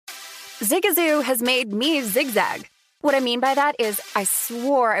Zigazoo has made me zigzag. What I mean by that is I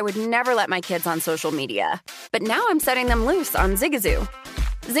swore I would never let my kids on social media, but now I'm setting them loose on Zigazoo.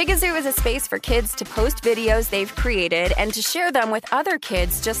 Zigazoo is a space for kids to post videos they've created and to share them with other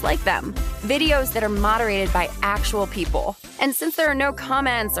kids just like them. Videos that are moderated by actual people. And since there are no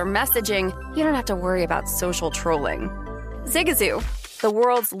comments or messaging, you don't have to worry about social trolling. Zigazoo, the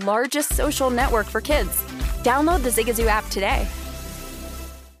world's largest social network for kids. Download the Zigazoo app today.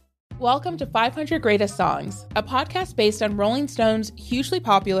 Welcome to 500 Greatest Songs, a podcast based on Rolling Stone's hugely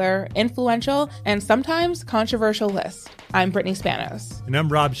popular, influential, and sometimes controversial list. I'm Brittany Spanos. And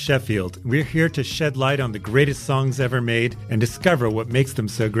I'm Rob Sheffield. We're here to shed light on the greatest songs ever made and discover what makes them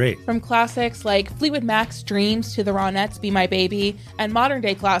so great. From classics like Fleetwood Mac's Dreams to the Ronettes' Be My Baby, and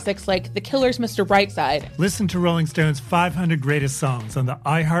modern-day classics like The Killers' Mr. Brightside. Listen to Rolling Stone's 500 Greatest Songs on the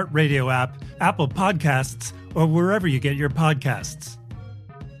iHeartRadio app, Apple Podcasts, or wherever you get your podcasts.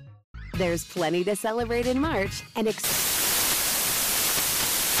 There's plenty to celebrate in March and National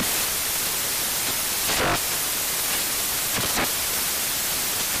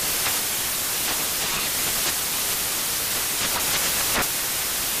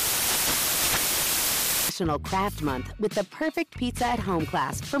Craft Month with the perfect pizza at home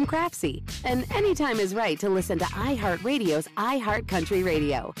class from Craftsy. And anytime is right to listen to iHeartRadio's iHeartCountry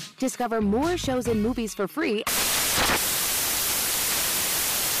Radio. Discover more shows and movies for free.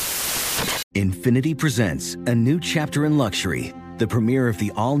 Infiniti presents a new chapter in luxury, the premiere of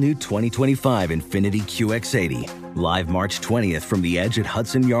the all-new 2025 Infiniti QX80, live March 20th from the Edge at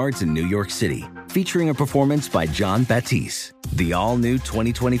Hudson Yards in New York City, featuring a performance by Jon Batiste. The all-new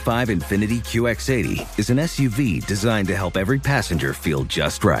 2025 Infiniti QX80 is an SUV designed to help every passenger feel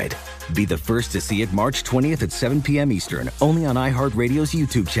just right. Be the first to see it March 20th at 7 p.m. Eastern, only on iHeartRadio's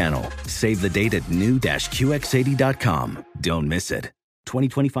YouTube channel. Save the date at new-QX80.com. Don't miss it.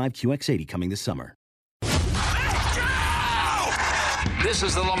 2025 QX80 coming this summer. This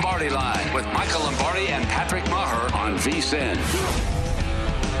is the Lombardi Line with Michael Lombardi and Patrick Maher on VSiN.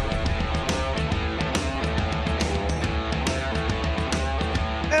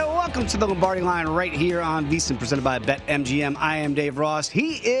 Welcome to the Lombardi Line right here on VSiN, presented by BetMGM. I am Dave Ross.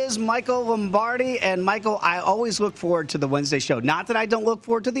 He is Michael Lombardi. And Michael, I always look forward to the Wednesday show. Not that I don't look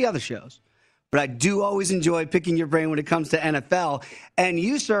forward to the other shows, but I do always enjoy picking your brain when it comes to NFL. And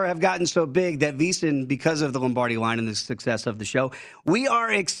you, sir, have gotten so big that VSiN, because of the Lombardi Line and the success of the show, we are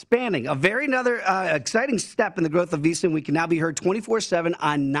expanding. A very another exciting step in the growth of VSiN. We can now be heard 24/7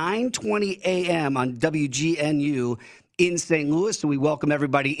 on 9:20 a.m. on WGNU in St. Louis. So we welcome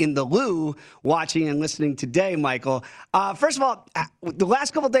everybody in the Lou watching and listening today, Michael. First of all, the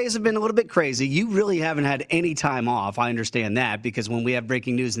last couple of days have been a little bit crazy. You really haven't had any time off. I understand that, because when we have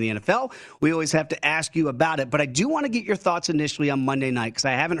breaking news in the NFL, we always have to ask you about it. But I do want to get your thoughts initially on Monday night, because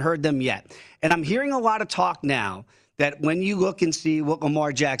I haven't heard them yet. And I'm hearing a lot of talk now that when you look and see what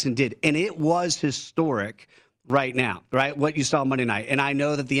Lamar Jackson did, and it was historic right now, right? What you saw Monday night. And I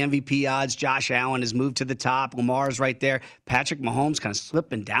know that the MVP odds, Josh Allen has moved to the top. Lamar's right there. Patrick Mahomes kind of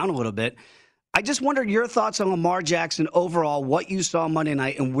slipping down a little bit. I just wondered your thoughts on Lamar Jackson overall, what you saw Monday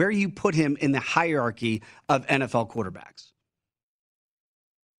night, and where you put him in the hierarchy of NFL quarterbacks.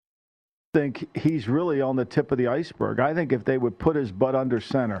 I think he's really on the tip of the iceberg. I think if they would put his butt under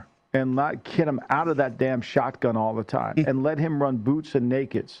center and not get him out of that damn shotgun all the time and let him run boots and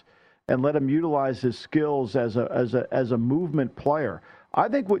nakeds, and let him utilize his skills as a movement player. I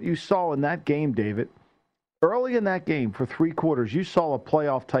think what you saw in that game, David, early in that game for 3 quarters, you saw a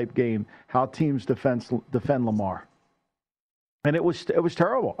playoff-type game, how teams defend Lamar. And it was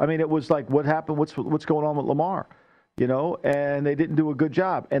terrible. I mean, it was like, what happened? What's going on with Lamar? You know, and they didn't do a good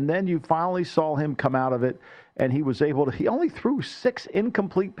job. And then you finally saw him come out of it, and he was able to – he only threw 6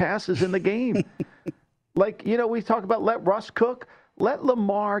 incomplete passes in the game. Like, you know, we talk about let Russ cook. Let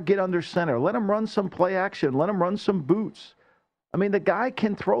Lamar get under center. Let him run some play action. Let him run some boots. I mean, the guy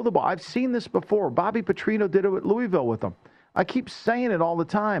can throw the ball. I've seen this before. Bobby Petrino did it at Louisville with him. I keep saying it all the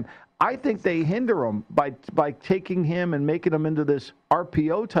time. I think they hinder him by taking him and making him into this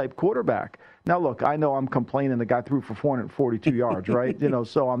RPO-type quarterback. Now, look, I know I'm complaining the guy threw for 442 yards, right? You know,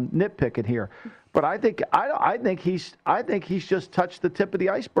 so I'm nitpicking here. But I think he's just touched the tip of the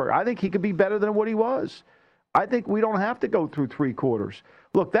iceberg. I think he could be better than what he was. I think we don't have to go through 3 quarters.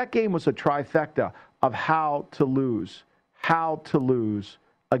 Look, that game was a trifecta of how to lose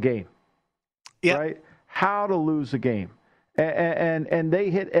a game, yep. Right? How to lose a game. And they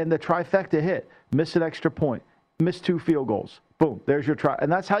hit, and the trifecta hit. Miss an extra point, miss 2 field goals. Boom, there's your try. And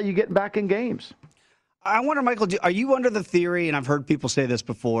that's how you get back in games. I wonder, Michael, are you under the theory, and I've heard people say this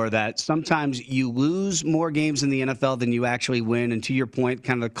before, that sometimes you lose more games in the NFL than you actually win? And to your point,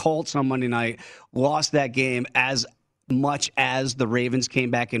 kind of the Colts on Monday night lost that game as much as the Ravens came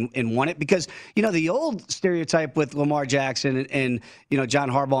back and won it? Because, the old stereotype with Lamar Jackson and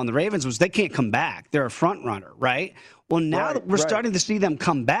John Harbaugh and the Ravens was they can't come back. They're a front runner, right? Well, now we're starting to see them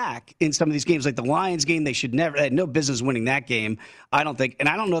come back in some of these games, like the Lions game. They had no business winning that game, I don't think. And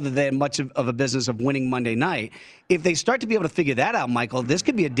I don't know that they had much of a business of winning Monday night. If they start to be able to figure that out, Michael, this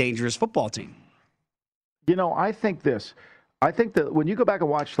could be a dangerous football team. I think this. I think that when you go back and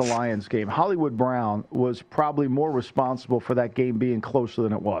watch the Lions game, Hollywood Brown was probably more responsible for that game being closer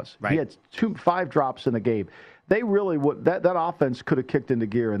than it was. Right. He had 5 drops in the game. They really would. That offense could have kicked into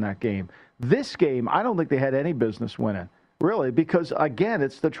gear in that game. This game, I don't think they had any business winning, really, because, again,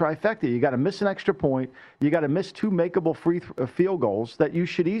 it's the trifecta. You got to miss an extra point. You got to miss 2 makeable field goals that you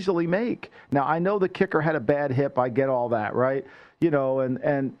should easily make. Now, I know the kicker had a bad hip. I get all that, right?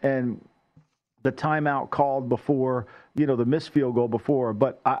 And the timeout called before, the missed field goal before.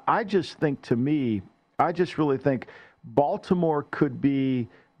 But I just think, to me, I just really think Baltimore could be,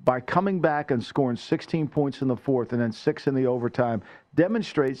 by coming back and scoring 16 points in the fourth and then 6 in the overtime,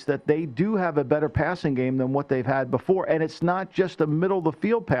 demonstrates that they do have a better passing game than what they've had before. And it's not just a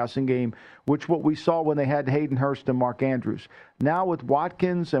middle-of-the-field passing game, which what we saw when they had Hayden Hurst and Mark Andrews. Now with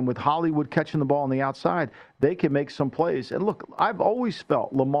Watkins and with Hollywood catching the ball on the outside, they can make some plays. And look, I've always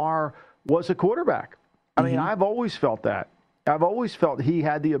felt Lamar was a quarterback. I mean, I've always felt that. I've always felt he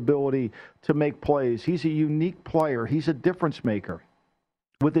had the ability to make plays. He's a unique player. He's a difference maker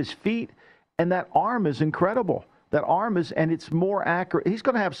with his feet, and that arm is incredible. That arm is, and it's more accurate. He's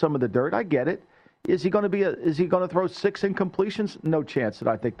going to have some of the dirt. I get it. Is he going to throw 6 incompletions? No chance that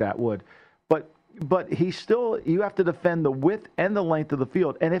I think that would. But he's still, you have to defend the width and the length of the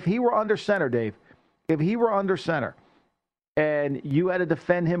field. And if he were under center, Dave, and you had to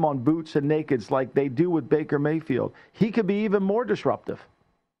defend him on boots and nakeds like they do with Baker Mayfield, he could be even more disruptive.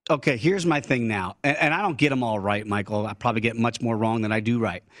 Okay, here's my thing now. And I don't get them all right, Michael. I probably get much more wrong than I do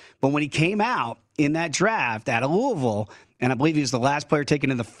right. But when he came out in that draft out of Louisville, and I believe he was the last player taken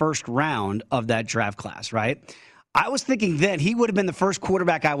in the first round of that draft class, right? I was thinking then he would have been the first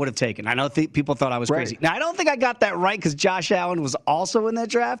quarterback I would have taken. I know people thought I was crazy. Now, I don't think I got that right because Josh Allen was also in that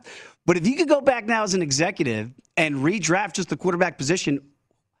draft. But if you could go back now as an executive and redraft just the quarterback position,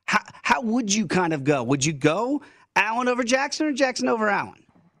 how would you kind of go? Would you go Allen over Jackson or Jackson over Allen?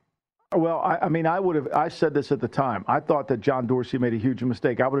 Well, I said this at the time. I thought that John Dorsey made a huge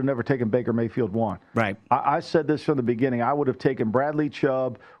mistake. I would have never taken Baker Mayfield 1. Right. I said this from the beginning. I would have taken Bradley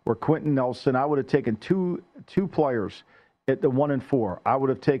Chubb or Quentin Nelson. I would have taken two players at the 1 and 4. I would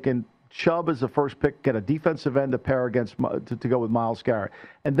have taken Chubb as the first pick, get a defensive end to pair against to go with Myles Garrett.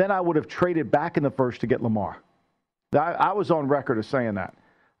 And then I would have traded back in the first to get Lamar. I was on record as saying that.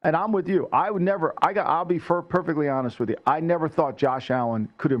 And I'm with you. I'll be perfectly honest with you. I never thought Josh Allen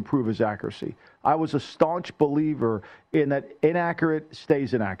could improve his accuracy. I was a staunch believer in that inaccurate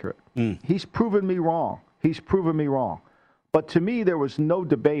stays inaccurate. He's proven me wrong. But to me, there was no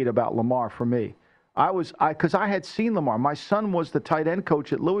debate about Lamar for me. Because I had seen Lamar. My son was the tight end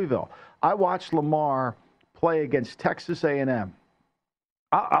coach at Louisville. I watched Lamar play against Texas A&M.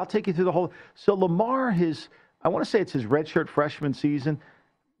 I'll take you through the whole. So Lamar, I want to say it's his redshirt freshman season.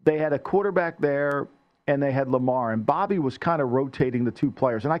 They had a quarterback there, and they had Lamar. And Bobby was kind of rotating the 2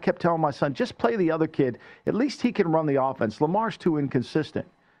 players. And I kept telling my son, just play the other kid. At least he can run the offense. Lamar's too inconsistent,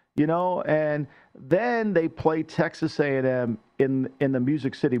 And then they played Texas A&M in the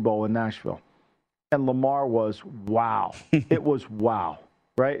Music City Bowl in Nashville. And Lamar was wow. It was wow,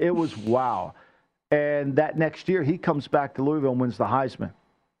 right? It was wow. And that next year, he comes back to Louisville and wins the Heisman.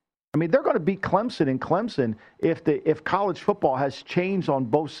 I mean, they're going to beat Clemson in Clemson if college football has changed on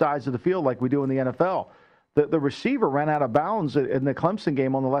both sides of the field like we do in the NFL. The receiver ran out of bounds in the Clemson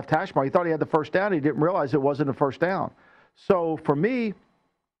game on the left hash mark. He thought he had the first down. He didn't realize it wasn't a first down. So for me,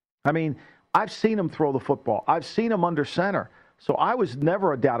 I've seen him throw the football. I've seen him under center. So I was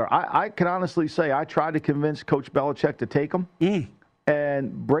never a doubter. I can honestly say I tried to convince Coach Belichick to take him.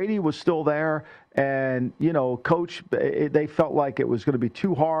 And Brady was still there. And, Coach, they felt like it was going to be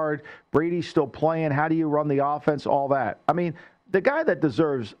too hard. Brady's still playing. How do you run the offense? All that. I mean, the guy that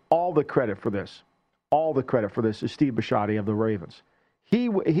deserves all the credit for this is Steve Bisciotti of the Ravens.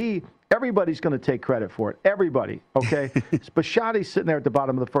 Everybody's going to take credit for it. Everybody, okay? Bisciotti's sitting there at the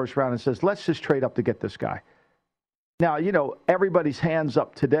bottom of the first round and says, let's just trade up to get this guy. Now, everybody's hands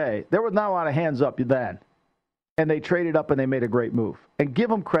up today. There was not a lot of hands up then. And they traded up and they made a great move. And give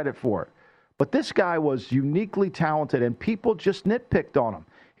them credit for it. But this guy was uniquely talented, and people just nitpicked on him.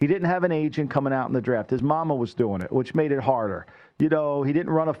 He didn't have an agent coming out in the draft. His mama was doing it, which made it harder. He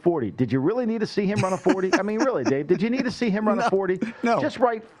didn't run a 40. Did you really need to see him run a 40? I mean, really, Dave, did you need to see him run a 40? No. Just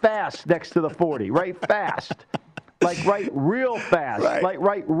write fast next to the 40. Write fast. Like write real fast. Right. Like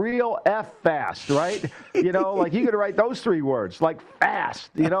write real F fast, right? Like you got to write those 3 words, like fast,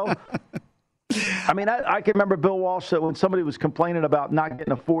 I mean, I can remember Bill Walsh said when somebody was complaining about not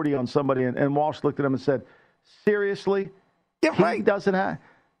getting a 40 on somebody, and Walsh looked at him and said, seriously? Yeah, right. He doesn't have...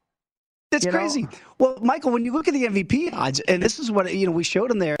 That's crazy. Well, Michael, when you look at the MVP odds, and this is what we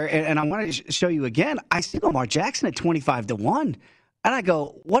showed him there, and I want to show you again. I see Lamar Jackson at 25-1, and I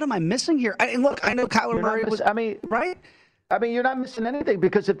go, "What am I missing here?" And look, I know Kyler Murray was. Right? I mean, you're not missing anything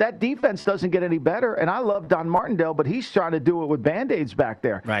because if that defense doesn't get any better, and I love Don Martindale, but he's trying to do it with Band-Aids back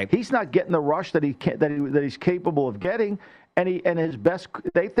there. Right. He's not getting the rush that he's capable of getting. And his best,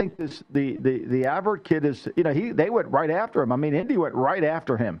 they think the Averett kid is, they went right after him. I mean, Indy went right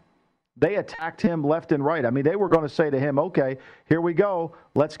after him. They attacked him left and right. I mean, they were going to say to him, okay, here we go.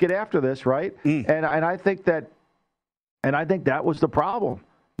 Let's get after this, right? And I think that was the problem.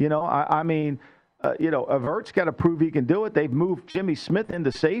 Avert's got to prove he can do it. They've moved Jimmy Smith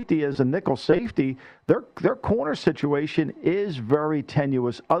into safety as a nickel safety. Their corner situation is very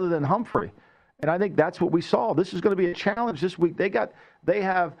tenuous other than Humphrey. And I think that's what we saw. This is going to be a challenge this week. They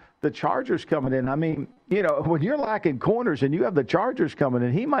have the Chargers coming in. I mean, when you're lacking corners and you have the Chargers coming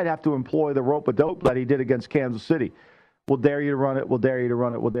in, he might have to employ the rope-a-dope that he did against Kansas City. We'll dare you to run it. We'll dare you to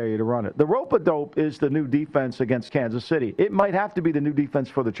run it. We'll dare you to run it. The rope-a-dope is the new defense against Kansas City. It might have to be the new defense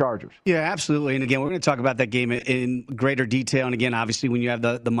for the Chargers. Yeah, absolutely. And again, we're going to talk about that game in greater detail. And again, obviously, when you have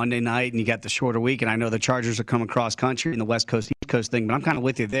the Monday night and you got the shorter week, and I know the Chargers are coming cross country in the West Coast, East Coast thing, but I'm kind of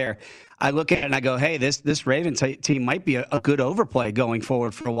with you there. I look at it and I go, hey, this Ravens team might be a good overplay going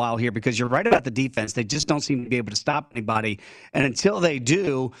forward for a while here because you're right about the defense. They just don't seem to be able to stop anybody. And until they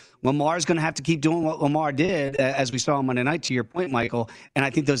do, Lamar's going to have to keep doing what Lamar did, as we saw on Monday night, to your point, Michael. And I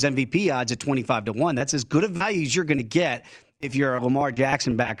think those MVP odds at 25-1, that's as good a value as you're going to get if you're a Lamar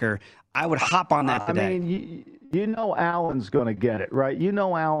Jackson backer. I would hop on that today. I mean, Allen's going to get it, right?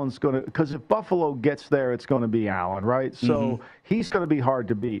 Allen's going to – because if Buffalo gets there, it's going to be Allen, right? So he's going to be hard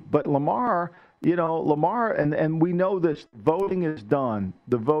to beat. But Lamar, and we know this, voting is done.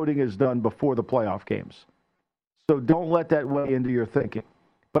 The voting is done before the playoff games. So don't let that weigh into your thinking.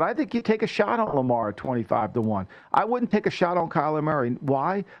 But I think you take a shot on Lamar at 25-1. I wouldn't take a shot on Kyler Murray.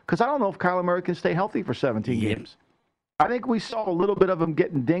 Why? Because I don't know if Kyler Murray can stay healthy for 17 games. I think we saw a little bit of him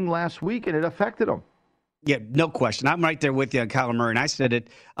getting dinged last week, and it affected him. Yeah, no question. I'm right there with you on Kyler Murray, and I said it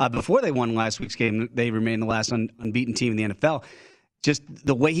before they won last week's game. They remain the last unbeaten team in the NFL. Just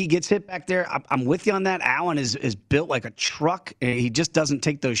the way he gets hit back there, I'm with you on that. Allen is built like a truck. He just doesn't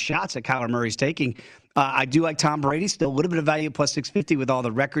take those shots that Kyler Murray's taking. I do like Tom Brady, still a little bit of value, plus 650 with all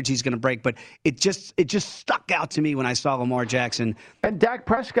the records he's going to break. But it just stuck out to me when I saw Lamar Jackson. And Dak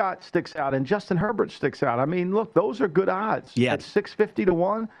Prescott sticks out, and Justin Herbert sticks out. I mean, look, those are good odds. Yeah. At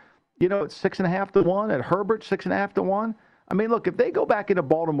 650-1, it's 6.5-1. At Herbert, 6.5-1. I mean, look, if they go back into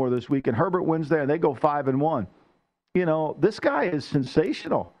Baltimore this week and Herbert wins there and they go 5-1, this guy is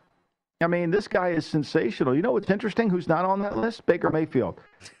sensational. I mean, this guy is sensational. You know what's interesting? Who's not on that list? Baker Mayfield.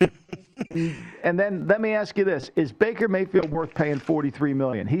 And then let me ask you this. Is Baker Mayfield worth paying $43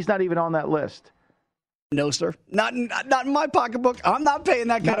 million? He's not even on that list. No, sir. Not in my pocketbook. I'm not paying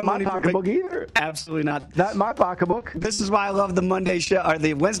that kind of money. Not my pocketbook either. Absolutely not. Not in my pocketbook. This is why I love the Monday show, or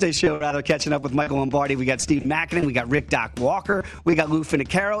the Wednesday show, rather, catching up with Michael Lombardi. We got Steve Mackinnon, we got Rick Doc Walker, we got Lou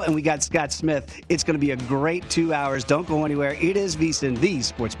Finicaro, and we got Scott Smith. It's going to be a great 2 hours. Don't go anywhere. It is VSiN, the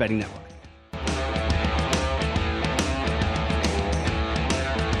Sports Betting Network.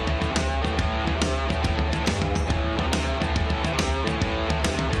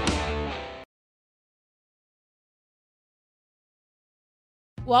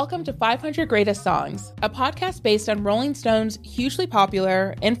 Welcome to 500 Greatest Songs, a podcast based on Rolling Stone's hugely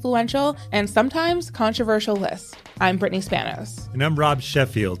popular, influential, and sometimes controversial list. I'm Brittany Spanos. And I'm Rob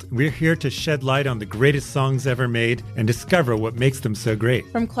Sheffield. We're here to shed light on the greatest songs ever made and discover what makes them so great.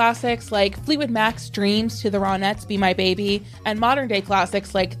 From classics like Fleetwood Mac's Dreams to the Ronettes' Be My Baby, and modern-day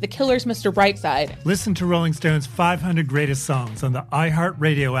classics like The Killers' Mr. Brightside. Listen to Rolling Stone's 500 Greatest Songs on the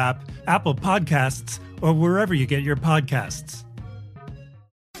iHeartRadio app, Apple Podcasts, or wherever you get your podcasts.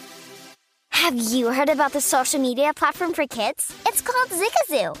 Have you heard about the social media platform for kids? It's called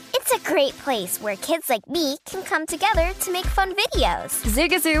Zigazoo. It's a great place where kids like me can come together to make fun videos.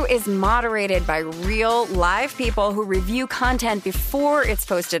 Zigazoo is moderated by real, live people who review content before it's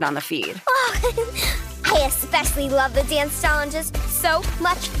posted on the feed. Oh, I especially love the dance challenges. So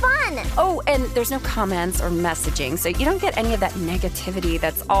much fun. Oh, and there's no comments or messaging, so you don't get any of that negativity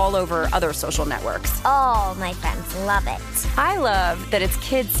that's all over other social networks. Oh, my friends love it. I love that it's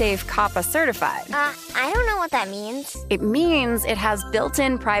KidSafe COPPA certified. I don't know what that means. It means it has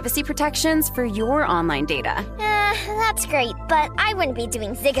built-in privacy protections for your online data. That's great, but I wouldn't be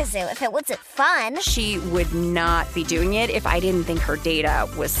doing Zigazoo if it wasn't fun. She would not be doing it if I didn't think her data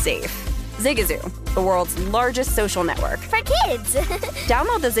was safe. Zigazoo, the world's largest social network. For kids.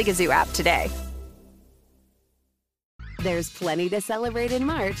 Download the Zigazoo app today. There's plenty to celebrate in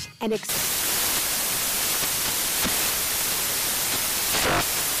March and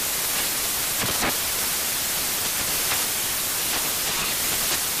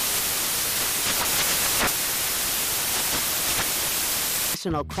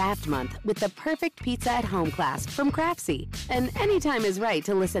National Craft Month with the perfect pizza at home class from Craftsy. And anytime is right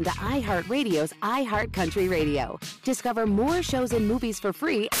to listen to iHeartRadio's iHeart Country Radio. Discover more shows and movies for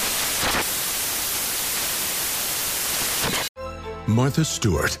free. Martha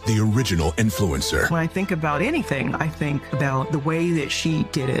Stewart, the original influencer. When I think about anything, I think about the way that she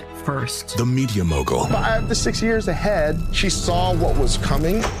did it first. The media mogul. 5 to 6 years ahead, she saw what was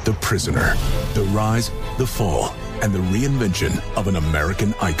coming. The prisoner. The rise, the fall, and the reinvention of an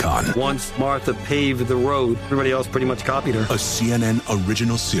American icon. Once Martha paved the road, everybody else pretty much copied her. A CNN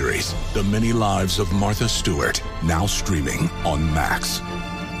original series, The Many Lives of Martha Stewart, now streaming on Max.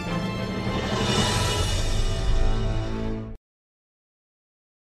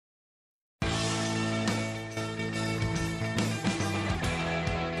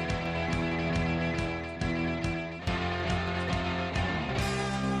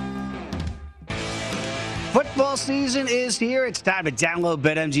 Football season is here. It's time to download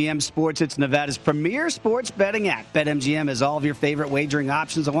BetMGM Sports. It's Nevada's premier sports betting app. BetMGM has all of your favorite wagering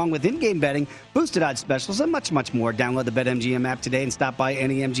options, along with in-game betting, boosted odds specials, and much, much more. Download the BetMGM app today and stop by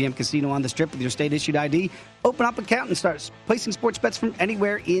any MGM casino on the Strip with your state-issued ID. Open up an account and start placing sports bets from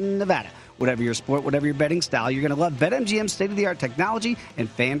anywhere in Nevada. Whatever your sport, whatever your betting style, you're going to love BetMGM's state-of-the-art technology and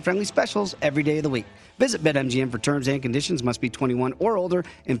fan-friendly specials every day of the week. Visit BetMGM for terms and conditions. Must be 21 or older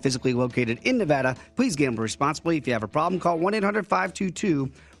and physically located in Nevada. Please gamble responsibly. If you have a problem, call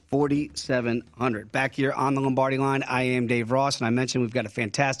 1-800-522-4700. Back here on the Lombardi line, I am Dave Ross, and I mentioned we've got a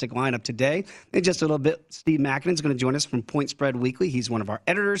fantastic lineup today. In just a little bit, Steve Makinen is going to join us from Point Spread Weekly. He's one of our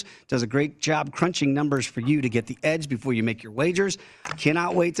editors, does a great job crunching numbers for you to get the edge before you make your wagers.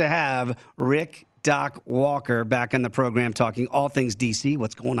 Cannot wait to have Rick Doc Walker back on the program talking all things DC,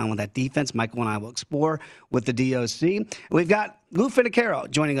 what's going on with that defense. Michael and I will explore with the DOC. We've got Lou Finicaro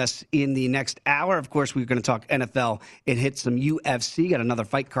joining us in the next hour. Of course, we're going to talk NFL and hit some UFC. Got another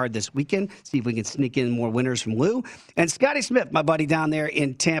fight card this weekend. See if we can sneak in more winners from Lou. And Scotty Smith, my buddy down there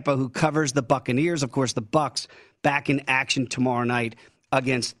in Tampa, who covers the Buccaneers. Of course, the Bucs back in action tomorrow night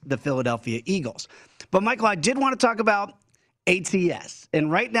against the Philadelphia Eagles. But, Michael, I did want to talk about ATS,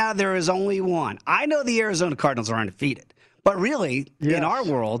 and right now there is only one. I know the Arizona Cardinals are undefeated, but really, in our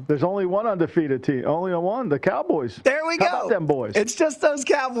world, there's only one undefeated team. Only one, the Cowboys. There we go. How about them boys? It's just those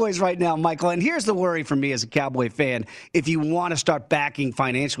Cowboys right now, Michael. And here's the worry for me as a Cowboy fan. If you want to start backing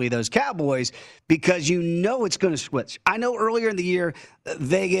financially those Cowboys, because you know it's going to switch. I know earlier in the year,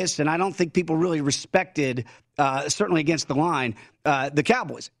 Vegas, and I don't think people really respected, certainly against the line, the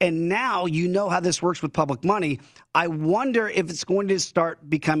Cowboys. And now you know how this works with public money. I wonder if it's going to start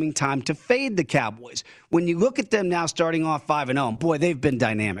becoming time to fade the Cowboys. When you look at them now starting off 5-0, boy, they've been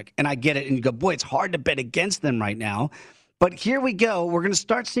dynamic. And I get it. And you go, boy, it's hard to bet against them right now. But here we go. We're going to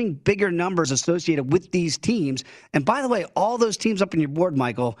start seeing bigger numbers associated with these teams. And by the way, all those teams up on your board,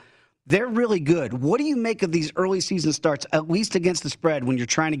 Michael, they're really good. What do you make of these early season starts, at least against the spread, when you're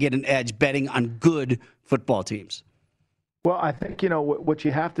trying to get an edge betting on good football teams? Well, I think, what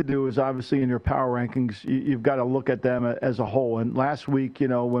you have to do is obviously in your power rankings, you've got to look at them as a whole. And last week,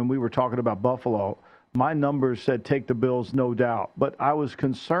 when we were talking about Buffalo, my numbers said take the Bills, no doubt. But I was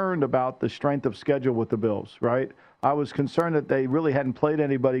concerned about the strength of schedule with the Bills, right? I was concerned that they really hadn't played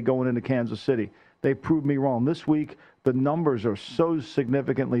anybody going into Kansas City. They proved me wrong. This week, the numbers are so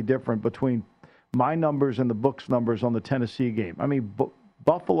significantly different between my numbers and the books' numbers on the Tennessee game. I mean,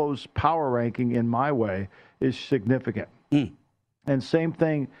 Buffalo's power ranking, in my way, is significant. And same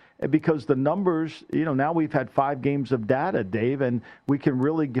thing, because the numbers, now we've had 5 games of data, Dave, and we can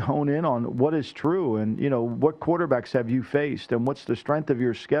really hone in on what is true and, what quarterbacks have you faced and what's the strength of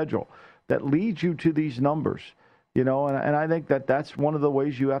your schedule that leads you to these numbers, and I think that's one of the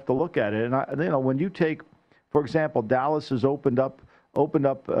ways you have to look at it. And, when you take, for example, Dallas has opened up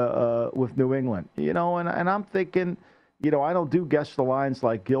with New England, and I'm thinking, I don't do Guess the Lines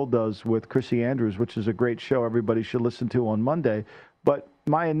like Gil does with Chrissy Andrews, which is a great show everybody should listen to on Monday. But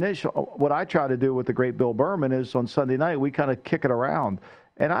what I try to do with the great Bill Berman is on Sunday night, we kind of kick it around.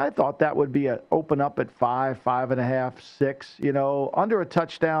 And I thought that would be open up at 5, 5.5, 6, under a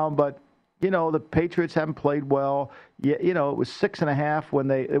touchdown. But, the Patriots haven't played well. Yeah, it was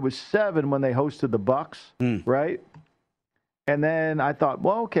 6.5 it was 7 when they hosted the Bucs, right? And then I thought,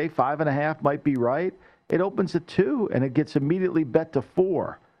 well, okay, 5.5 might be right. It opens at 2, and it gets immediately bet to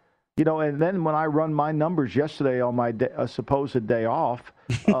 4. And then when I run my numbers yesterday on my supposed day off,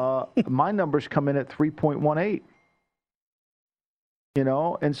 my numbers come in at 3.18.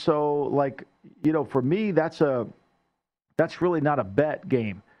 And so for me, that's really not a bet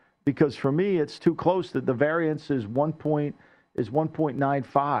game, because for me it's too close. That the variance is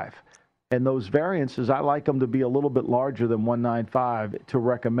 1.95, and those variances I like them to be a little bit larger than 1.95 to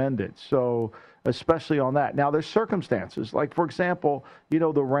recommend it. So especially on that. Now there's circumstances, like for example, the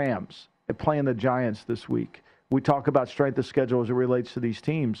Rams playing the Giants this week. We talk about strength of schedule as it relates to these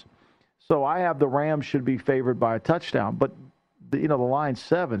teams. So I have the Rams should be favored by a touchdown, but the line's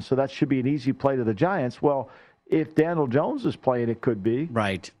 7, so that should be an easy play to the Giants. Well, if Daniel Jones is playing, it could be.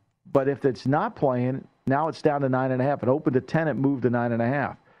 Right. But if it's not playing, now it's down to 9.5. It opened to 10, it moved to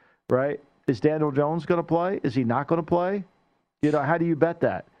 9.5. Right? Is Daniel Jones going to play? Is he not going to play? How do you bet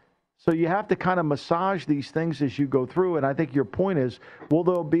that? So you have to kind of massage these things as you go through. And I think your point is, will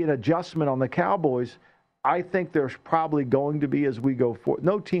there be an adjustment on the Cowboys? I think there's probably going to be as we go forward.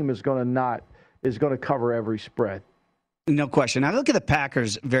 No team is going to cover every spread. No question. I look at the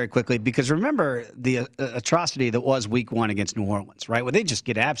Packers very quickly because remember the atrocity that was Week 1 against New Orleans, right? Where they just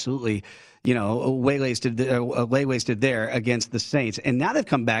get absolutely, way-wasted there against the Saints. And now they've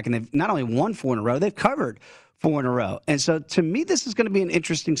come back and they've not only won 4 in a row, they've covered 4 in a row. And so to me, this is going to be an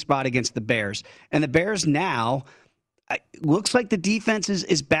interesting spot against the Bears. And the Bears now, looks like the defense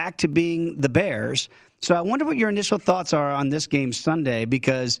is back to being the Bears. So I wonder what your initial thoughts are on this game Sunday,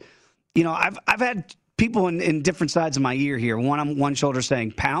 because, I've had people in different sides of my ear here. One on one shoulder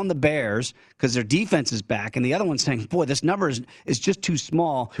saying, pound the Bears because their defense is back. And the other one saying, boy, this number is just too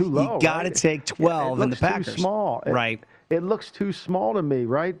small. Too low. You got to take 12 in the Packers. Too small. Right. It looks too small to me,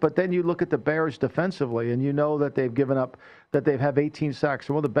 right? But then you look at the Bears defensively, and that they've given up, that they've had 18 sacks.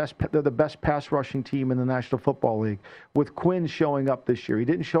 They're the best pass rushing team in the National Football League. With Quinn showing up this year, he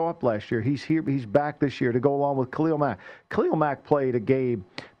didn't show up last year. He's here. He's back this year to go along with Khalil Mack. Khalil Mack played a game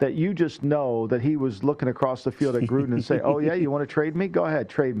that you just know that he was looking across the field at Gruden and say, "Oh yeah, you want to trade me? Go ahead,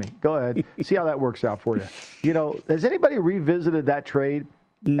 trade me. Go ahead. See how that works out for you." Has anybody revisited that trade?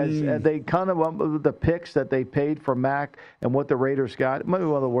 As they kind of the picks that they paid for Mack and what the Raiders got, maybe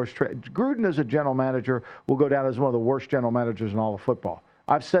one of the worst trades. Gruden as a general manager will go down as one of the worst general managers in all of football.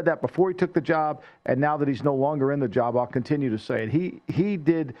 I've said that before he took the job, and now that he's no longer in the job, I'll continue to say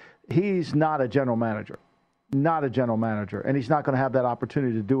it. He's not a general manager, and he's not going to have that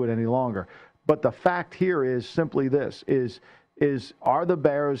opportunity to do it any longer. But the fact here is simply this: are the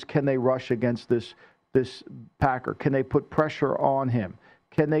Bears, can they rush against this Packer? Can they put pressure on him?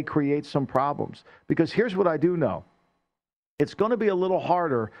 Can they create some problems? Because here's what I do know. It's going to be a little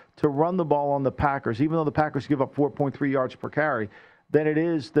harder to run the ball on the Packers, even though the Packers give up 4.3 yards per carry,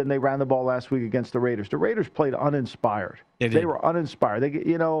 than they ran the ball last week against the Raiders. The Raiders played uninspired. They were uninspired. They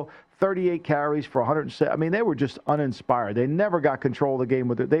 38 carries for 107. I mean, they were just uninspired. They never got control of the game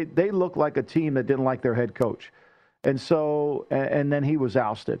with it. They looked like a team that didn't like their head coach. And so, and then he was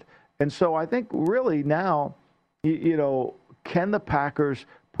ousted. And so I think really now, can the Packers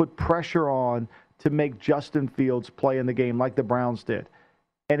put pressure on to make Justin Fields play in the game like the Browns did?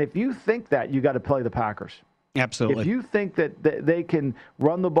 And if you think that, you got to play the Packers. Absolutely. If you think that they can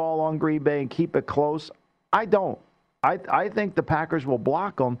run the ball on Green Bay and keep it close, I don't. I think the Packers will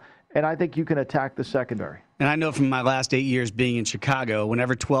block them, and I think you can attack the secondary. And I know from my last 8 years being in Chicago,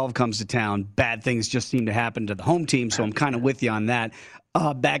 whenever 12 comes to town, bad things just seem to happen to the home team, so I'm kind of with you on that.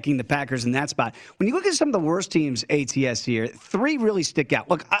 Backing the Packers in that spot. When you look at some of the worst teams, ATS here, 3 really stick out.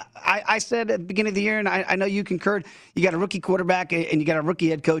 Look, I said at the beginning of the year, and I know you concurred, you got a rookie quarterback and you got a rookie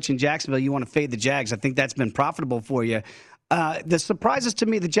head coach in Jacksonville. You want to fade the Jags. I think that's been profitable for you. The surprises to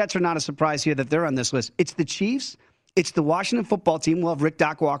me, the Jets are not a surprise here that they're on this list. It's the Chiefs. It's the Washington football team. We'll have Rick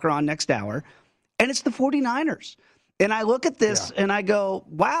Doc Walker on next hour. And it's the 49ers. And I look at this and I go,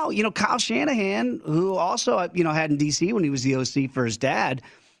 wow, Kyle Shanahan, who also, had in D.C. when he was the OC for his dad,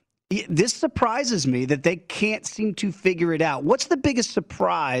 this surprises me that they can't seem to figure it out. What's the biggest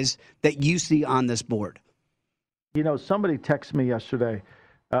surprise that you see on this board? Somebody texted me yesterday,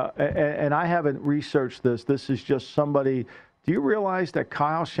 and I haven't researched this. This is just somebody. Do you realize that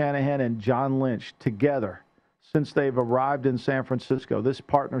Kyle Shanahan and John Lynch together since they've arrived in San Francisco, this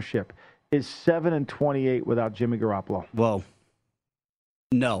partnership, is 7-28 without Jimmy Garoppolo. Whoa.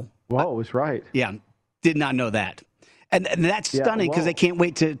 No. Whoa is right. Yeah. Did not know that. And that's stunning because they can't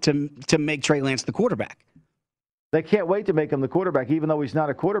wait to make Trey Lance the quarterback. They can't wait to make him the quarterback, even though he's not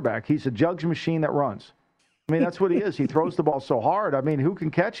a quarterback. He's a jugs machine that runs. I mean, that's what he is. He throws the ball so hard. I mean, who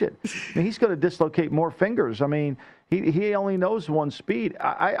can catch it? I mean, he's going to dislocate more fingers. I mean, he only knows one speed.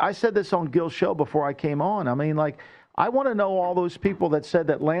 I said this on Gil's show before I came on. I mean, like, I want to know all those people that said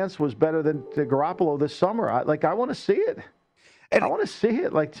that Lance was better than Garoppolo this summer. I want to see it. I want to see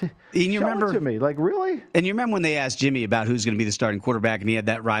it. Like, show it to me. Like, really? And you remember when they asked Jimmy about who's going to be the starting quarterback, and he had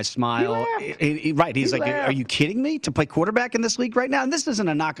that wry smile? He's like, are you kidding me? To play quarterback in this league right now? And this isn't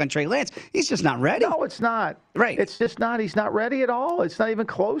a knock on Trey Lance. He's just not ready. No, it's not. Right. It's just not. He's not ready at all. It's not even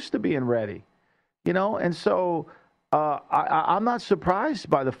close to being ready. You know? And so I'm not surprised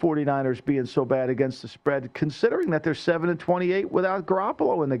by the 49ers being so bad against the spread, considering that they're 7-28 without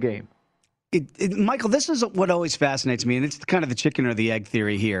Garoppolo in the game. Michael, this is what always fascinates me, and it's kind of the chicken or the egg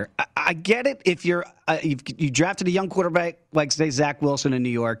theory here. I get it if you drafted a young quarterback like, say, Zach Wilson in New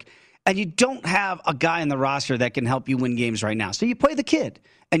York, and you don't have a guy in the roster that can help you win games right now. So you play the kid,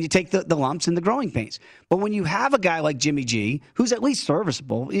 and you take the lumps and the growing pains. But when you have a guy like Jimmy G, who's at least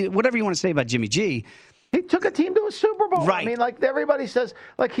serviceable, whatever you want to say about Jimmy G, he took a team to a Super Bowl. Right. I mean, like everybody says,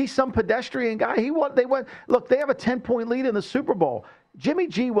 like he's some pedestrian guy. They have a 10-point lead in the Super Bowl. Jimmy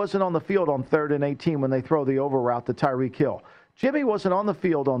G wasn't on the field on 3rd and 18 when they throw the over route to Tyreek Hill. Jimmy wasn't on the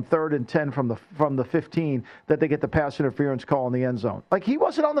field on 3rd and 10 from the 15 that they get the pass interference call in the end zone. Like, he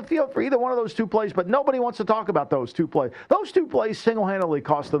wasn't on the field for either one of those two plays, but nobody wants to talk about those two plays. Those two plays single-handedly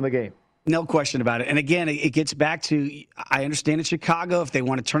cost them the game. No question about it. And again, it gets back to, I understand in Chicago, if they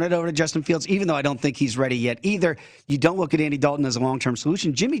want to turn it over to Justin Fields, even though I don't think he's ready yet either, you don't look at Andy Dalton as a long-term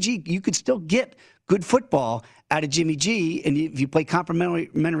solution. Jimmy G, you could still get good football out of Jimmy G, and if you play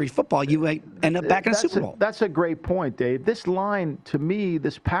complementary football, you end up back in a Super Bowl. That's a great point, Dave. This line, to me,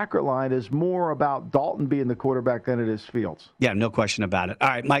 this Packer line, is more about Dalton being the quarterback than it is Fields. Yeah, no question about it. All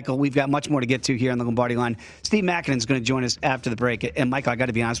right, Michael, we've got much more to get to here on the Lombardi line. Steve Makinen's going to join us after the break. And, Michael, I got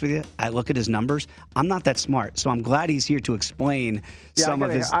to be honest with you, I look at his numbers. I'm not that smart, so I'm glad he's here to explain some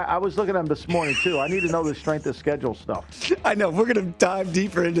of his... I was looking at him this morning, too. I need to know the strength of schedule stuff. I know. We're going to dive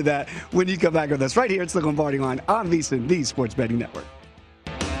deeper into that when you come back with us. Right here, it's the Lombardi line on VSiN, the Sports Betting Network.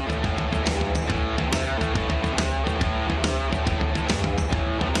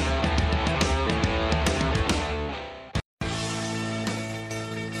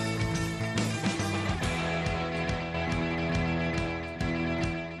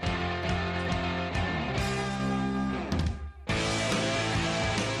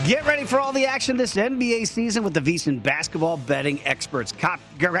 Get ready for all the action this NBA season with the VSiN basketball betting experts. Grab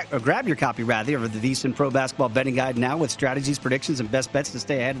your copy, of the VSiN Pro Basketball Betting Guide now with strategies, predictions, and best bets to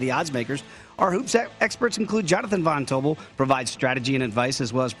stay ahead of the odds makers. Our hoops experts include Jonathan Von Tobel, provides strategy and advice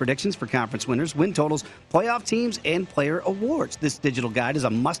as well as predictions for conference winners, win totals, playoff teams, and player awards. This digital guide is a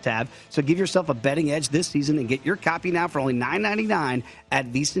must-have, so give yourself a betting edge this season and get your copy now for only $9.99 at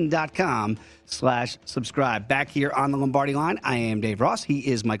VSiN.com/subscribe. Back here on the Lombardi line, I am Dave Ross. He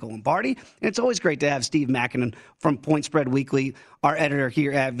is Michael Lombardi. And it's always great to have Steve Makinen from Point Spread Weekly, our editor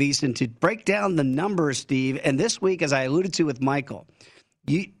here at VSiN, to break down the numbers, Steve. And this week, as I alluded to with Michael,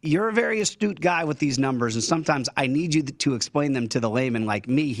 you're a very astute guy with these numbers, and sometimes I need you to explain them to the layman like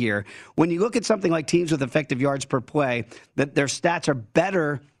me here. When you look at something like teams with effective yards per play, that their stats are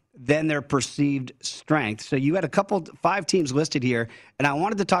better than their perceived strength. So you had 5 teams listed here, and I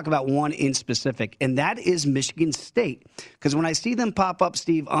wanted to talk about one in specific, and that is Michigan State. Because when I see them pop up,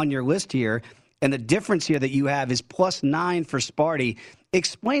 Steve, on your list here, and the difference here that you have is +9 for Sparty,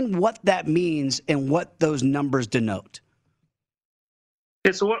 explain what that means and what those numbers denote.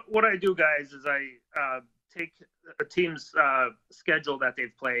 Yeah, so what I do, guys, is I take a team's schedule that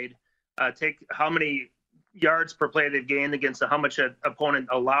they've played, take how many yards per play they've gained against how much an opponent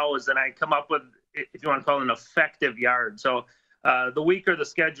allows, and I come up with, if you want to call it, an effective yard. So the weaker the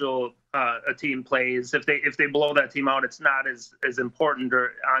schedule a team plays, if they blow that team out, it's not as important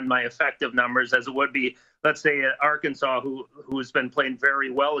on my effective numbers as it would be, let's say, Arkansas, who's been playing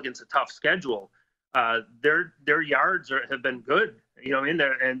very well against a tough schedule. Their yards have been good, in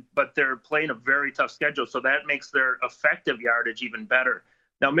there, but they're playing a very tough schedule, so that makes their effective yardage even better.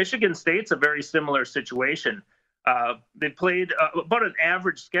 Now, Michigan State's a very similar situation. They played about an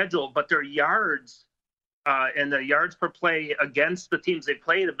average schedule, but their yards and the yards per play against the teams they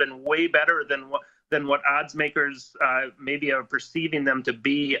played have been way better than what odds makers maybe are perceiving them to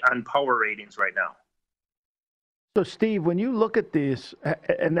be on power ratings right now. So, Steve, when you look at these,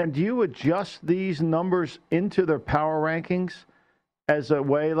 and then do you adjust these numbers into their power rankings as a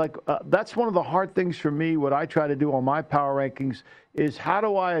way? Like, that's one of the hard things for me. What I try to do on my power rankings is how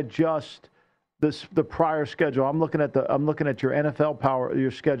do I adjust the prior schedule? I'm looking at your NFL power,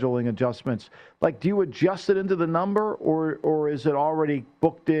 your scheduling adjustments. Like, do you adjust it into the number, or is it already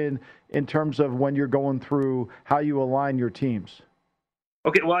booked in terms of when you're going through how you align your teams?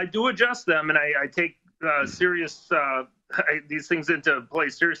 Okay, well, I do adjust them, and I take these things into play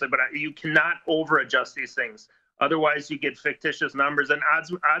seriously, but you cannot over adjust these things. Otherwise, you get fictitious numbers, and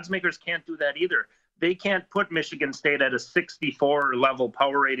odds makers can't do that either. They can't put Michigan State at a 64 level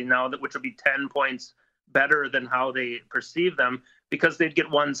power rating now, which would be 10 points better than how they perceive them, because they'd get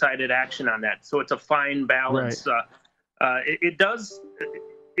one-sided action on that. So it's a fine balance. Right. It does.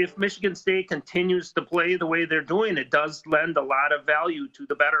 If Michigan State continues to play the way they're doing, it does lend a lot of value to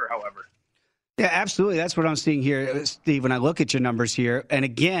the better, however. Yeah, absolutely. That's what I'm seeing here, Steve, when I look at your numbers here. And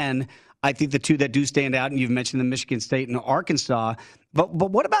again, I think the two that do stand out, and you've mentioned the Michigan State and Arkansas, but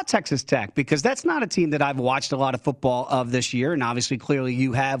what about Texas Tech? Because that's not a team that I've watched a lot of football of this year, and obviously, clearly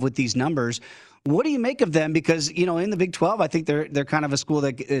you have with these numbers. What do you make of them? Because, in the Big 12, I think they're kind of a school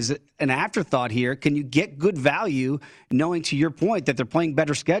that is an afterthought here. Can you get good value knowing, to your point, that they're playing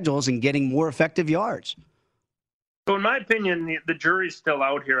better schedules and getting more effective yards? So in my opinion, the jury's still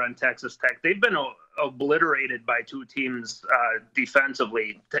out here on Texas Tech. They've been obliterated by two teams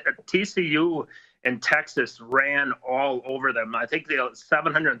defensively. TCU and Texas ran all over them. I think they had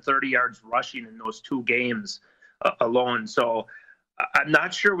 730 yards rushing in those two games alone. So I'm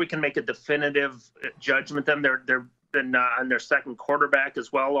not sure we can make a definitive judgment. They've been on their second quarterback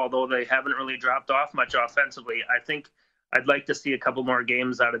as well, although they haven't really dropped off much offensively. I think I'd like to see a couple more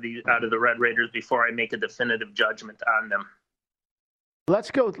games out of the Red Raiders before I make a definitive judgment on them.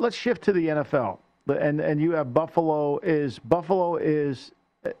 Let's shift to the NFL. And you have Buffalo is,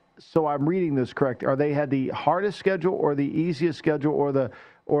 so I'm reading this correct. Are they had the hardest schedule or the easiest schedule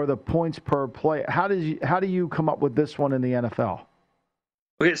or the points per play? How do you come up with this one in the NFL?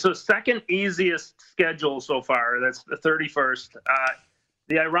 Okay, so second easiest schedule so far. That's the 31st.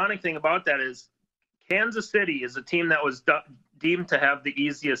 The ironic thing about that is Kansas City is a team that was deemed to have the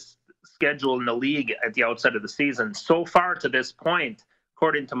easiest schedule in the league at the outset of the season. So far to this point,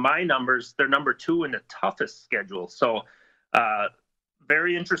 according to my numbers, they're number 2 in the toughest schedule. So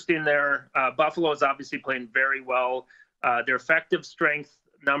very interesting there. Buffalo is obviously playing very well. Their effective strength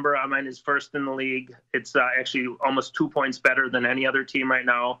number on mine is first in the league. It's actually almost 2 points better than any other team right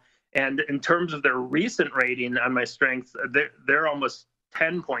now. And in terms of their recent rating on my strength, they're almost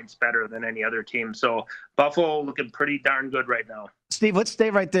 10 points better than any other team. So Buffalo looking pretty darn good right now. Steve, let's stay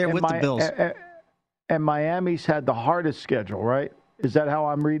right there with the Bills. And Miami's had the hardest schedule, right? Is that how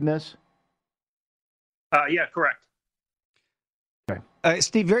I'm reading this? Yeah, correct. Okay.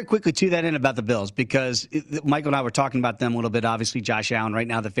 Steve, very quickly to that end about the Bills, because Michael and I were talking about them a little bit. Obviously, Josh Allen right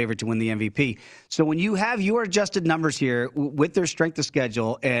now the favorite to win the MVP. So when you have your adjusted numbers here with their strength of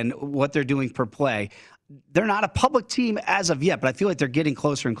schedule and what they're doing per play, they're not a public team as of yet, but I feel like they're getting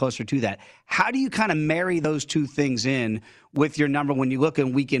closer and closer to that. How do you kind of marry those two things in with your number when you look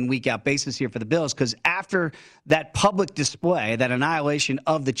in, week out basis here for the Bills? Because after that public display, that annihilation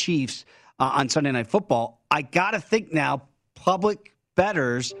of the Chiefs on Sunday Night Football, I got to think now public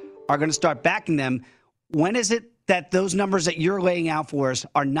bettors are going to start backing them. When is it that those numbers that you're laying out for us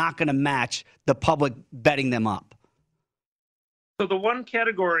are not going to match the public betting them up? So the one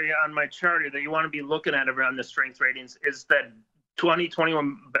category on my chart that you want to be looking at around the strength ratings is that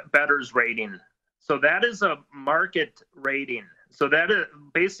 2021 bettors rating. So that is a market rating. So that is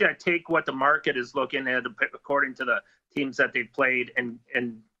basically, I take what the market is looking at according to the teams that they've played and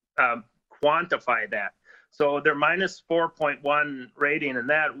quantify that. So they're minus 4.1 rating, and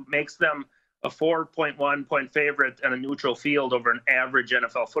that makes them a 4.1 point favorite and a neutral field over an average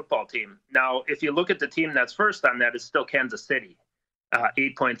NFL football team. Now, if you look at the team that's first on that, it's still Kansas City.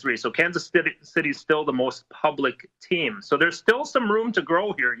 8.3. So Kansas City is still the most public team. So there's still some room to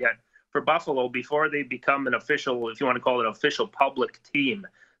grow here yet for Buffalo before they become an official, if you want to call it an official public team.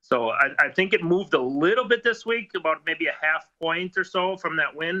 So I think it moved a little bit this week, about maybe a half point or so from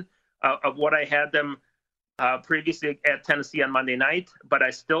that win of what I had them previously at Tennessee on Monday night. But I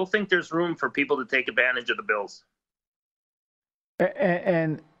still think there's room for people to take advantage of the Bills.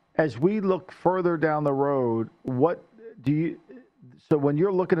 And as we look further down the road, what do you... So when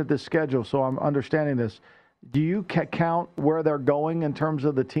you're looking at this schedule, so I'm understanding this, do you count where they're going in terms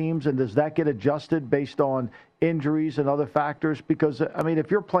of the teams, and does that get adjusted based on injuries and other factors? Because, I mean,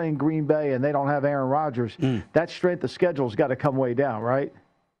 if you're playing Green Bay and they don't have Aaron Rodgers, that strength of schedule's got to come way down, right?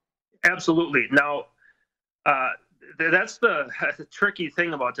 Absolutely. Now, that's the tricky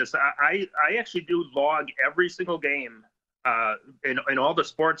thing about this. I actually do log every single game in all the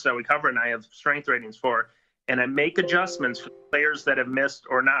sports that we cover, and I have strength ratings for, and I make adjustments for players that have missed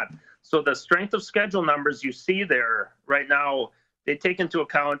or not. So the strength of schedule numbers you see there right now, they take into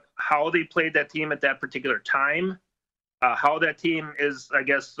account how they played that team at that particular time, how that team is, I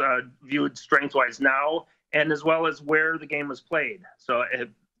guess, viewed strength-wise now, and as well as where the game was played. So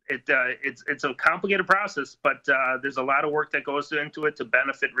it's a complicated process, but there's a lot of work that goes into it to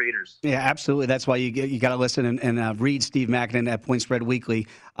benefit readers. Yeah, absolutely. That's why you got to listen and read Steve Makinen at Point Spread Weekly.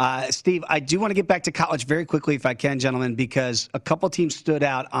 Steve, I do want to get back to college very quickly, if I can, gentlemen, because a couple teams stood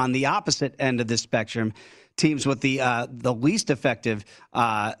out on the opposite end of this spectrum. Teams with the least effective,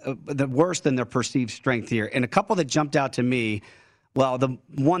 the worst than their perceived strength here, and a couple that jumped out to me. Well, the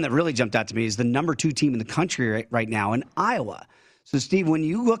one that really jumped out to me is the number 2 team in the country right now in Iowa. So, Steve, when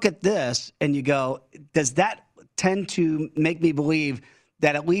you look at this and you go, does that tend to make me believe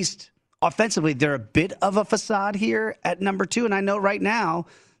that at least offensively they're a bit of a facade here at number 2? And I know right now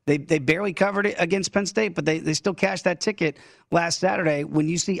they barely covered it against Penn State, but they still cashed that ticket last Saturday. When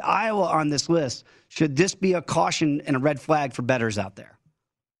you see Iowa on this list, should this be a caution and a red flag for bettors out there?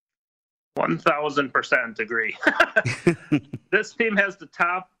 1,000% agree. This team has the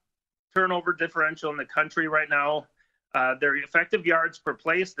top turnover differential in the country right now. Their effective yards per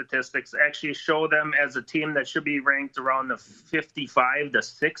play statistics actually show them as a team that should be ranked around the 55 to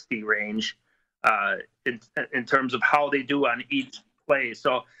 60 range in terms of how they do on each play.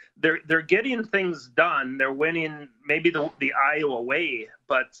 So they're getting things done. They're winning maybe the Iowa way,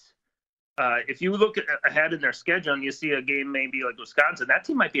 but if you look ahead in their schedule and you see a game maybe like Wisconsin, that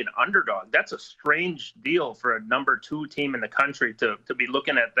team might be an underdog. That's a strange deal for a number 2 team in the country to be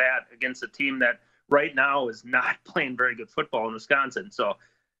looking at that against a team that right now is not playing very good football in Wisconsin. So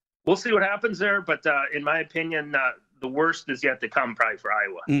we'll see what happens there. But in my opinion, the worst is yet to come probably for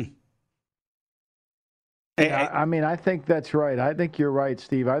Iowa. Yeah, I mean, I think that's right. I think you're right,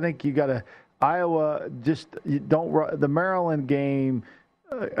 Steve. I think you got to Iowa. The Maryland game.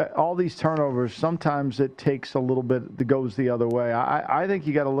 All these turnovers, sometimes it takes a little bit, it goes the other way. I think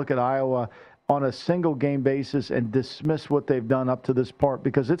you got to look at Iowa on a single game basis and dismiss what they've done up to this part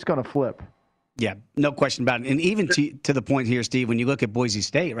because it's going to flip. Yeah, no question about it. And even to the point here, Steve, when you look at Boise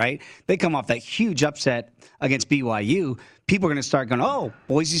State, right, they come off that huge upset against BYU. People are going to start going, oh,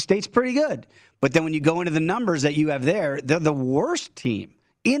 Boise State's pretty good. But then when you go into the numbers that you have there, they're the worst team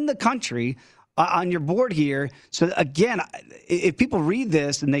in the country on your board here. So, again, if people read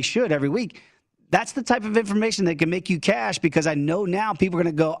this, and they should every week, that's the type of information that can make you cash because I know now people are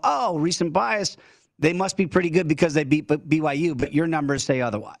going to go, oh, recent bias, they must be pretty good because they beat BYU, but your numbers say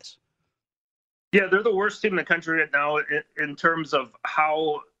otherwise. Yeah, they're the worst team in the country right now in terms of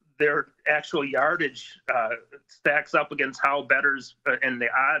how their actual yardage stacks up against how bettors and the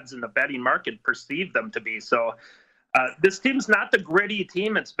odds in the betting market perceive them to be. So, this team's not the gritty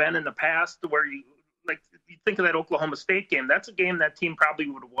team it's been in the past where you think of that Oklahoma State game. That's a game that team probably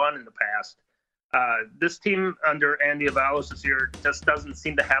would have won in the past. This team under Andy Avalos this year just doesn't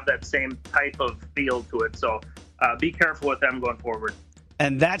seem to have that same type of feel to it. So be careful with them going forward.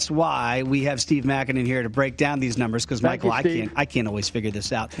 And that's why we have Steve Makinen here to break down these numbers because, Michael, I can't always figure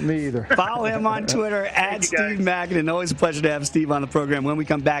this out. Me either. Follow him on Twitter at Steve Makinen. Always a pleasure to have Steve on the program. When we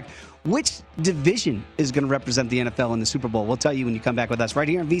come back, which division is going to represent the NFL in the Super Bowl? We'll tell you when you come back with us right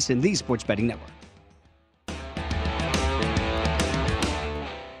here on VSiN, the Sports Betting Network.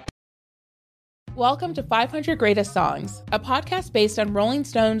 Welcome to 500 Greatest Songs, a podcast based on Rolling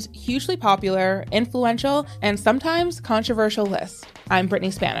Stone's hugely popular, influential, and sometimes controversial list. I'm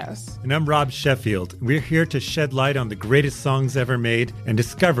Brittany Spanos. And I'm Rob Sheffield. We're here to shed light on the greatest songs ever made and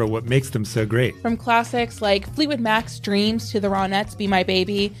discover what makes them so great. From classics like Fleetwood Mac's Dreams to the Ronettes' Be My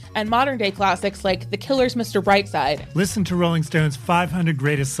Baby, and modern-day classics like The Killers' Mr. Brightside. Listen to Rolling Stone's 500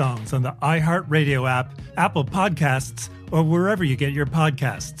 Greatest Songs on the iHeartRadio app, Apple Podcasts, or wherever you get your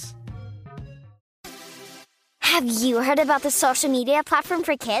podcasts. Have you heard about the social media platform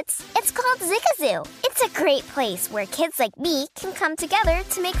for kids? It's called Zigazoo. It's a great place where kids like me can come together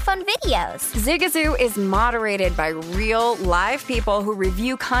to make fun videos. Zigazoo is moderated by real, live people who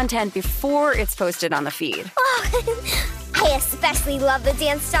review content before it's posted on the feed. Oh, I especially love the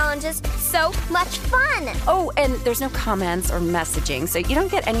dance challenges. So much fun. Oh, and there's no comments or messaging, so you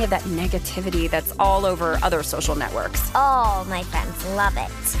don't get any of that negativity that's all over other social networks. Oh, my friends love it.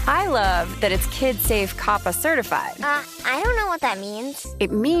 I love that it's kid-safe COPPA certified. I don't know what that means.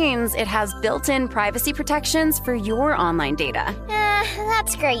 It means it has built-in privacy protections for your online data.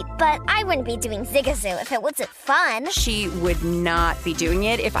 That's great, but I wouldn't be doing Zigazoo if it wasn't fun. She would not be doing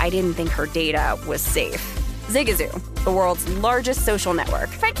it if I didn't think her data was safe. Zigazoo, the world's largest social network.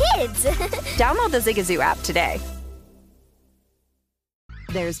 For kids! Download the Zigazoo app today.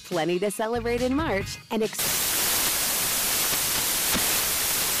 There's plenty to celebrate in March and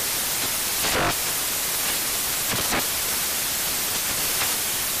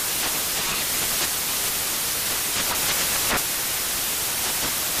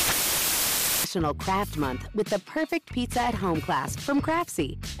National Craft Month with the perfect pizza at home class from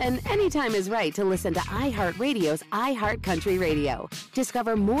Craftsy. And anytime is right to listen to iHeartRadio's iHeart Country Radio.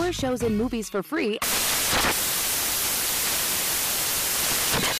 Discover more shows and movies for free.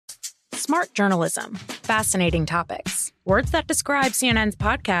 Smart journalism. Fascinating topics. Words that describe CNN's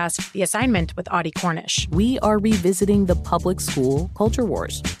podcast, The Assignment with Audie Cornish. We are revisiting the public school culture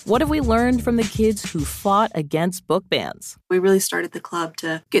wars. What have we learned from the kids who fought against book bans? We really started the club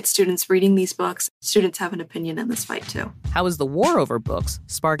to get students reading these books. Students have an opinion in this fight, too. How has the war over books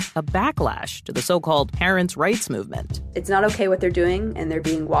sparked a backlash to the so-called parents' rights movement? It's not okay what they're doing, and they're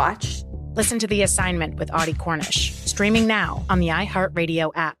being watched. Listen to The Assignment with Audie Cornish. Streaming now on the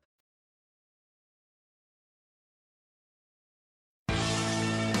iHeartRadio app.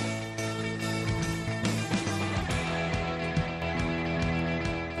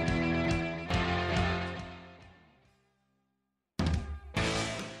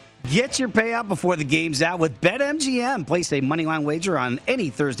 Get your payout before the game's out with BetMGM. Place a moneyline wager on any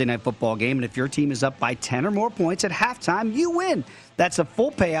Thursday night football game, and if your team is up by 10 or more points at halftime, you win. That's a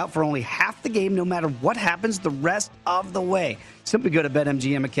full payout for only half the game, no matter what happens the rest of the way. Simply go to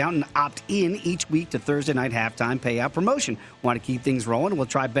BetMGM account and opt in each week to Thursday night halftime payout promotion. Want to keep things rolling? We'll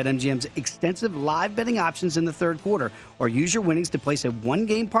try BetMGM's extensive live betting options in the third quarter, or use your winnings to place a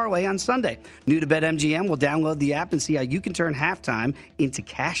one-game parlay on Sunday. New to BetMGM, will download the app and see how you can turn halftime into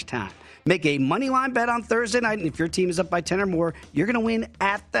cash time. Make a moneyline bet on Thursday night, and if your team is up by 10 or more, you're going to win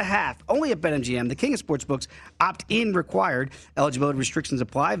at the half. Only at BetMGM, the king of sportsbooks. Opt-in required. Eligibility restrictions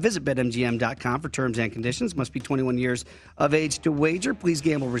apply. Visit BetMGM.com for terms and conditions. Must be 21 years of age to wager. Please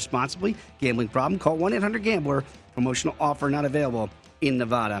gamble responsibly. Gambling problem? Call 1-800-GAMBLER. Promotional offer not available in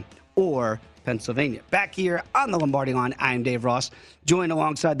Nevada or Pennsylvania. Back here on the Lombardi Line, I am Dave Ross, joined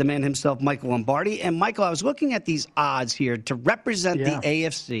alongside the man himself, Michael Lombardi. And, Michael, I was looking at these odds here to represent the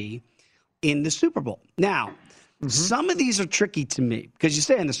AFC in the Super Bowl. Now, some of these are tricky to me because you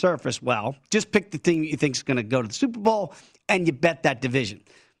say on the surface, well, just pick the team you think is going to go to the Super Bowl and you bet that division.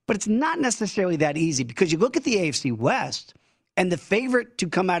 But it's not necessarily that easy because you look at the AFC West and the favorite to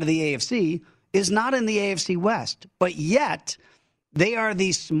come out of the AFC is not in the AFC West. But yet, they are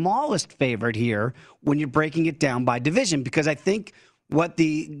the smallest favorite here when you're breaking it down by division, because I think what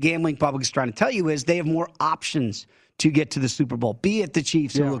the gambling public is trying to tell you is they have more options to get to the Super Bowl, be it the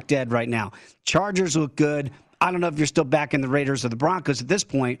Chiefs who look dead right now. Chargers look good. I don't know if you're still backing the Raiders or the Broncos at this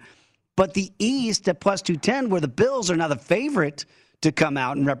point, but the East at plus 210, where the Bills are now the favorite to come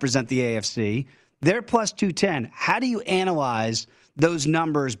out and represent the AFC, they're plus 210. How do you analyze those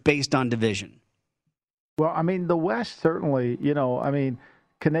numbers based on division? Well, I mean, the West certainly,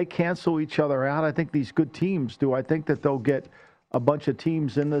 can they cancel each other out? I think these good teams do. I think that they'll get a bunch of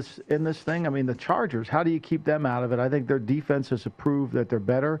teams in this thing. I mean, the Chargers, how do you keep them out of it? I think their defense has proved that they're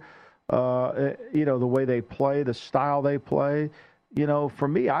better. The way they play, the style they play. For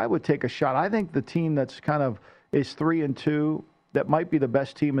me, I would take a shot. I think the team that's is 3-2, that might be the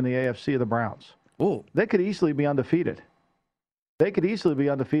best team in the AFC, are the Browns. Ooh. They could easily be undefeated.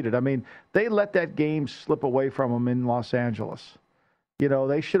 I mean, they let that game slip away from them in Los Angeles.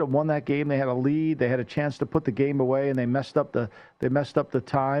 They should have won that game. They had a lead. They had a chance to put the game away, and they messed up the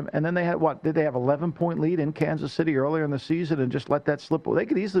time. And then they had what? Did they have 11-point lead in Kansas City earlier in the season and just let that slip away? They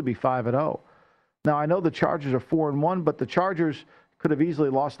could easily be 5-0. Now, I know the Chargers are 4-1, but the Chargers could have easily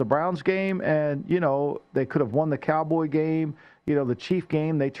lost the Browns game, and, they could have won the Cowboy game. The Chief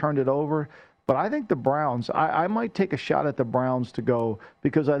game, they turned it over. But I think the Browns, I might take a shot at the Browns to go,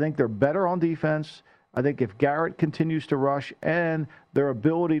 because I think they're better on defense. I think if Garrett continues to rush and their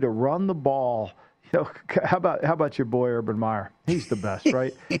ability to run the ball, how about your boy Urban Meyer? He's the best,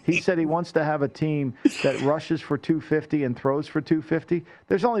 right? He said he wants to have a team that rushes for 250 and throws for 250.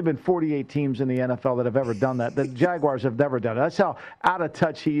 There's only been 48 teams in the NFL that have ever done that. The Jaguars have never done it. That's how out of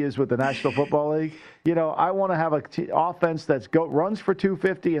touch he is with the National Football League. I want to have an offense that runs for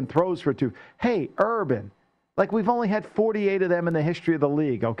 250 and throws for 2. Hey, Urban. Like, we've only had 48 of them in the history of the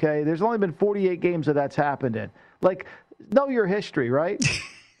league, okay? There's only been 48 games that's happened in. Like, know your history, right?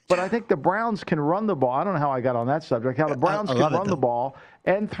 But I think the Browns can run the ball. I don't know how I got on that subject, how the Browns can run the ball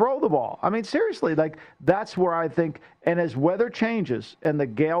and throw the ball. I mean, seriously, that's where I think, and as weather changes and the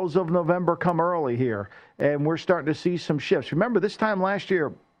gales of November come early here, and we're starting to see some shifts. Remember, this time last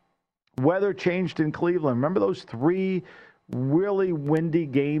year, Weather changed in Cleveland. Remember those 3 really windy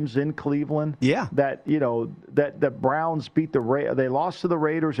games in Cleveland? Yeah. That, that Browns beat they lost to the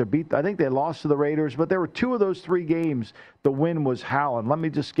Raiders I think they lost to the Raiders, but there were 2 of those 3 games the wind was howling. Let me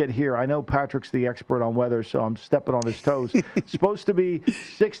just get here. I know Patrick's the expert on weather, so I'm stepping on his toes. It's supposed to be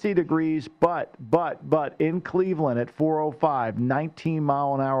 60 degrees, but in Cleveland at 4:05,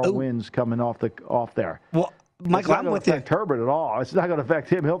 19-mile-an-hour winds coming off there. Well, Michael, I'm with you. It's not going to affect Herbert at all. It's not going to affect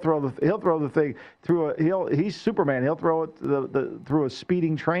him. He'll throw the thing through he's Superman. He'll throw it through a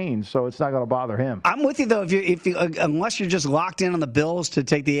speeding train, so it's not going to bother him. I'm with you though. If you unless you're just locked in on the Bills to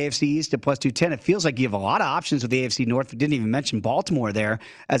take the AFC East at plus 210, it feels like you have a lot of options with the AFC North. We didn't even mention Baltimore there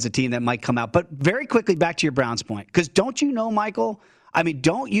as a team that might come out. But very quickly back to your Browns point, because don't you know, Michael? I mean,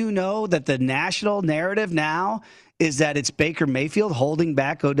 don't you know that the national narrative now is that it's Baker Mayfield holding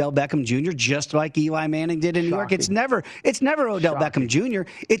back Odell Beckham Jr. just like Eli Manning did in New York? It's never Odell Beckham Jr.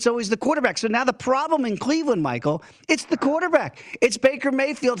 It's always the quarterback. So now the problem in Cleveland, Michael, it's the quarterback. It's Baker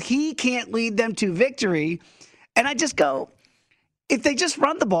Mayfield. He can't lead them to victory. And I just go, if they just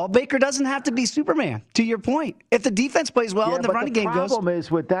run the ball, Baker doesn't have to be Superman, to your point. If the defense plays well and the running game goes. The problem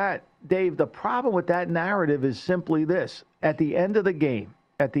is with that, Dave, the problem with that narrative is simply this. At the end of the game,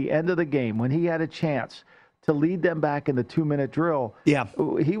 when he had a chance to lead them back in the 2-minute drill,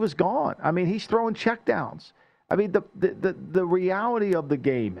 he was gone. I mean, he's throwing checkdowns. I mean, the reality of the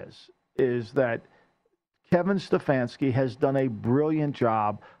game is that Kevin Stefanski has done a brilliant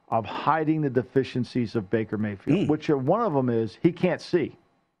job of hiding the deficiencies of Baker Mayfield, which one of them is he can't see.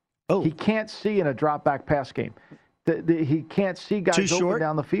 Oh. He can't see in a drop-back pass game. He can't see guys open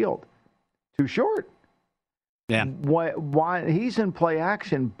down the field. Too short. Yeah. Why he's in play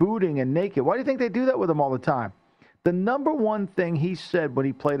action, booting and naked. Why do you think they do that with him all the time? The number one thing he said when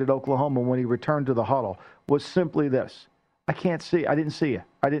he played at Oklahoma when he returned to the huddle was simply this: I can't see. I didn't see you.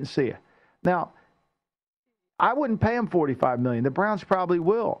 I didn't see you. Now, I wouldn't pay him $45 million. The Browns probably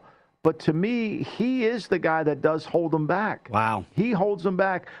will. But to me, he is the guy that does hold them back. Wow. He holds them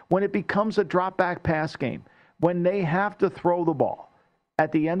back when it becomes a drop-back pass game, when they have to throw the ball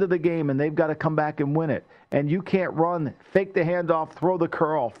at the end of the game and they've got to come back and win it. And you can't run, fake the handoff, throw the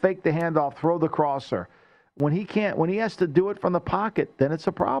curl, fake the handoff, throw the crosser. When he has to do it from the pocket, then it's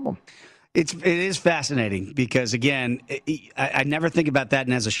a problem. It is fascinating because, again, I never think about that,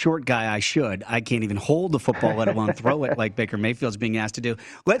 and as a short guy, I should. I can't even hold the football, let alone throw it like Baker Mayfield's being asked to do.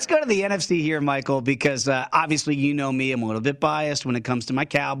 Let's go to the NFC here, Michael, because obviously you know me. I'm a little bit biased when it comes to my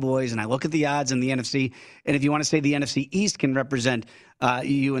Cowboys, and I look at the odds in the NFC, and if you want to say the NFC East can represent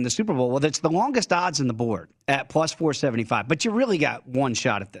you in the Super Bowl, well, it's the longest odds on the board at plus 475, but you really got one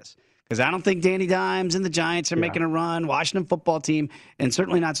shot at this. Because I don't think Danny Dimes and the Giants are making a run, Washington football team, and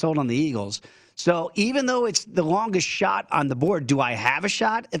certainly not sold on the Eagles. So even though it's the longest shot on the board, do I have a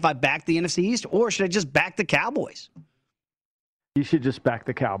shot if I back the NFC East, or should I just back the Cowboys? You should just back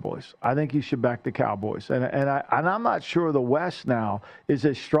the Cowboys. I think you should back the Cowboys. And I'm not sure the West now is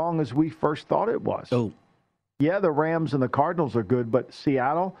as strong as we first thought it was. Oh. Yeah, the Rams and the Cardinals are good, but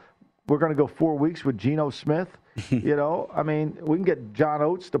Seattle, we're going to go 4 weeks with Geno Smith. You know, I mean, we can get John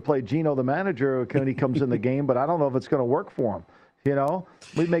Oates to play Geno the manager when he comes in the game, but I don't know if it's going to work for him. You know,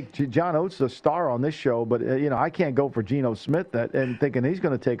 we make John Oates the star on this show, but, I can't go for Geno Smith and thinking he's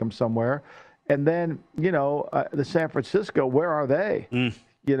going to take him somewhere. And then, the San Francisco, where are they?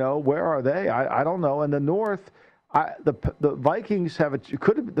 Where are they? I don't know. In the North, the Vikings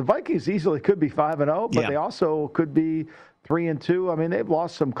the Vikings easily could be 5-0, but they also could be 3-2. I mean, they've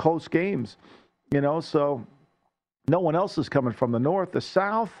lost some close games, so no one else is coming from the North. The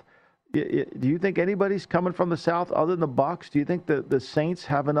South, do you think anybody's coming from the South other than the Bucs? Do you think the Saints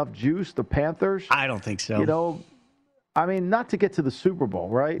have enough juice? The Panthers? I don't think so. I mean, not to get to the Super Bowl,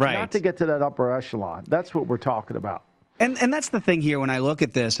 right? Not to get to that upper echelon. That's what we're talking about. And that's the thing here when I look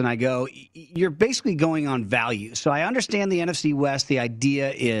at this and I go, you're basically going on value. So I understand the NFC West. The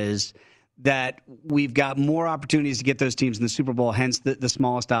idea is that we've got more opportunities to get those teams in the Super Bowl, hence the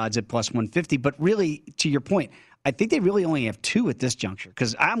smallest odds at plus 150. But really, to your point, I think they really only have two at this juncture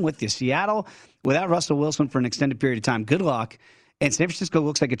because I'm with you. Seattle, without Russell Wilson for an extended period of time, good luck. And San Francisco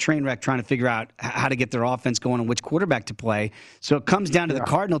looks like a train wreck trying to figure out how to get their offense going and which quarterback to play. So it comes down to the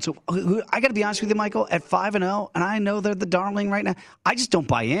Cardinals. So I got to be honest with you, Michael, at 5-0, and I know they're the darling right now, I just don't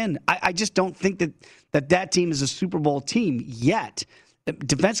buy in. I just don't think that team is a Super Bowl team yet.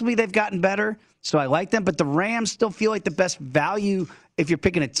 Defensively, they've gotten better, so I like them. But the Rams still feel like the best value if you're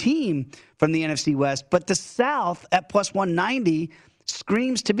picking a team from the NFC West. But the South at plus 190,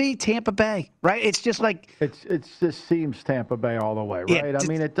 screams to be Tampa Bay, right? It's just like it just seems Tampa Bay all the way, right? Yeah, I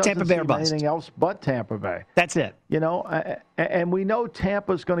mean, it doesn't Tampa Bay seem anything else but Tampa Bay. That's it. You know, and we know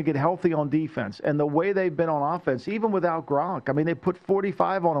Tampa's going to get healthy on defense, and the way they've been on offense, even without Gronk. I mean, they put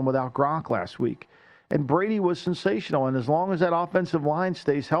 45 on them without Gronk last week. And Brady was sensational, and as long as that offensive line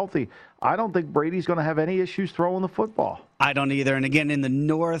stays healthy, I don't think Brady's going to have any issues throwing the football. I don't either. And again, in the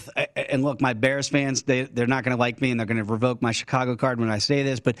North, and look, my Bears fans, they're not going to like me, and they're going to revoke my Chicago card when I say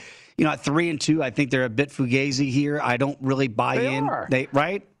this. But, you know, at 3-2, I think they're a bit fugazi here. I don't really buy in. They are.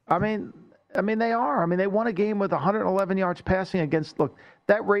 Right? I mean, they are. I mean, they won a game with 111 yards passing against, look,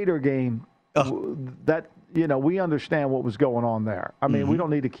 that Raider game, you know, we understand what was going on there. I mean, we don't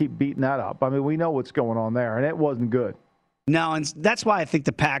need to keep beating that up. I mean, we know what's going on there, and it wasn't good. No, and that's why I think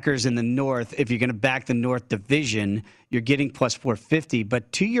the Packers in the North, if you're going to back the North Division, you're getting plus 450. But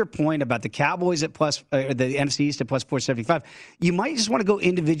to your point about the Cowboys at the NFC East at plus 475, you might just want to go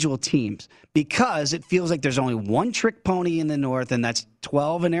individual teams because it feels like there's only one trick pony in the North, and that's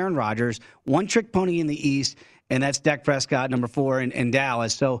 12 and Aaron Rodgers, one trick pony in the East, and that's Dak Prescott, number 4 in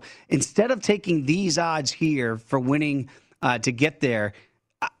Dallas. So instead of taking these odds here for winning to get there,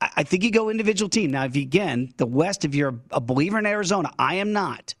 I think you go individual team. Now, the West, if you're a believer in Arizona, I am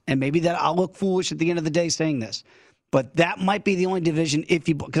not. And maybe that I'll look foolish at the end of the day saying this. But that might be the only division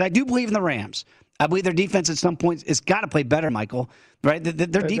because I do believe in the Rams. I believe their defense at some point has got to play better, Michael. Right? Their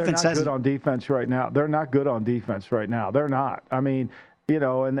defense they're not good on defense right now. They're not good on defense right now. They're not. I mean, you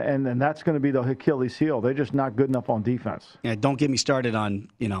know, and that's going to be the Achilles heel. They're just not good enough on defense. Yeah, don't get me started on,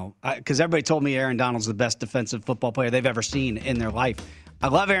 you know, because everybody told me Aaron Donald's the best defensive football player they've ever seen in their life. I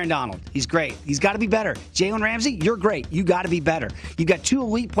love Aaron Donald. He's great. He's got to be better. Jalen Ramsey, you're great. You got to be better. You've got 2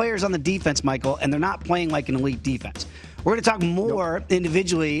 elite players on the defense, Michael, and they're not playing like an elite defense. We're going to talk more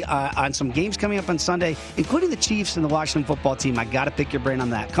individually on some games coming up on Sunday, including the Chiefs and the Washington football team. I got to pick your brain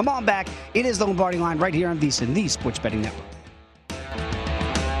on that. Come on back. It is the Lombardi Line right here on VSiN, the Sports Betting Network.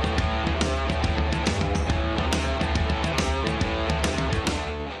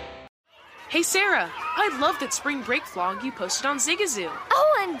 Hey, Sarah, I love that spring break vlog you posted on Zigazoo.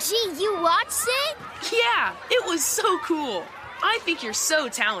 OMG, you watched it? Yeah, it was so cool. I think you're so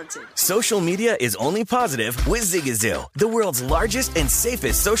talented. Social media is only positive with Zigazoo, the world's largest and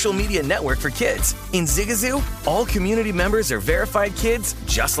safest social media network for kids. In Zigazoo, all community members are verified kids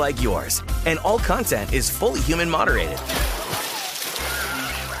just like yours, and all content is fully human moderated.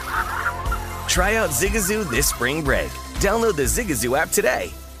 Try out Zigazoo this spring break. Download the Zigazoo app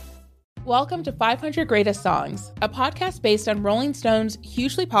today. Welcome to 500 Greatest Songs, a podcast based on Rolling Stone's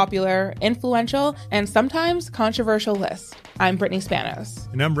hugely popular, influential, and sometimes controversial list. I'm Brittany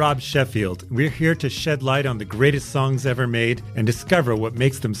Spanos. And I'm Rob Sheffield. We're here to shed light on the greatest songs ever made and discover what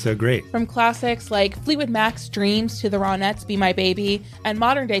makes them so great. From classics like Fleetwood Mac's Dreams to the Ronettes' Be My Baby, and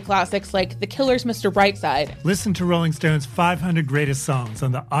modern-day classics like The Killers' Mr. Brightside. Listen to Rolling Stone's 500 Greatest Songs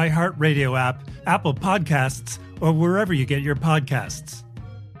on the iHeartRadio app, Apple Podcasts, or wherever you get your podcasts.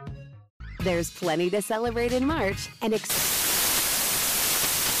 There's plenty to celebrate in March and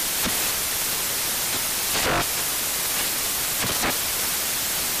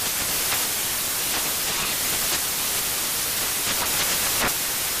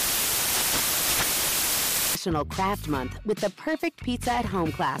National Craft Month with the perfect pizza at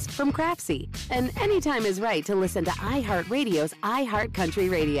home class from Craftsy. And anytime is right to listen to iHeartRadio's iHeart Country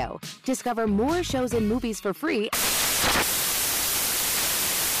Radio. Discover more shows and movies for free.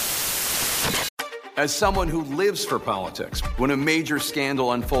 As someone who lives for politics, when a major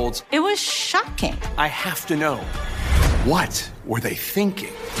scandal unfolds, it was shocking. I have to know, what were they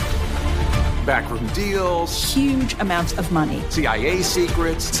thinking? Backroom deals, huge amounts of money, CIA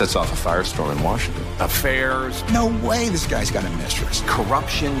secrets, sets off a firestorm in Washington, affairs. No way this guy's got a mistress.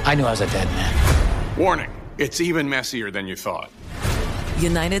 Corruption. I knew I was a dead man. Warning, it's even messier than you thought.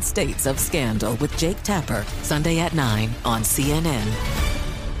 United States of Scandal with Jake Tapper, Sunday at 9 on CNN.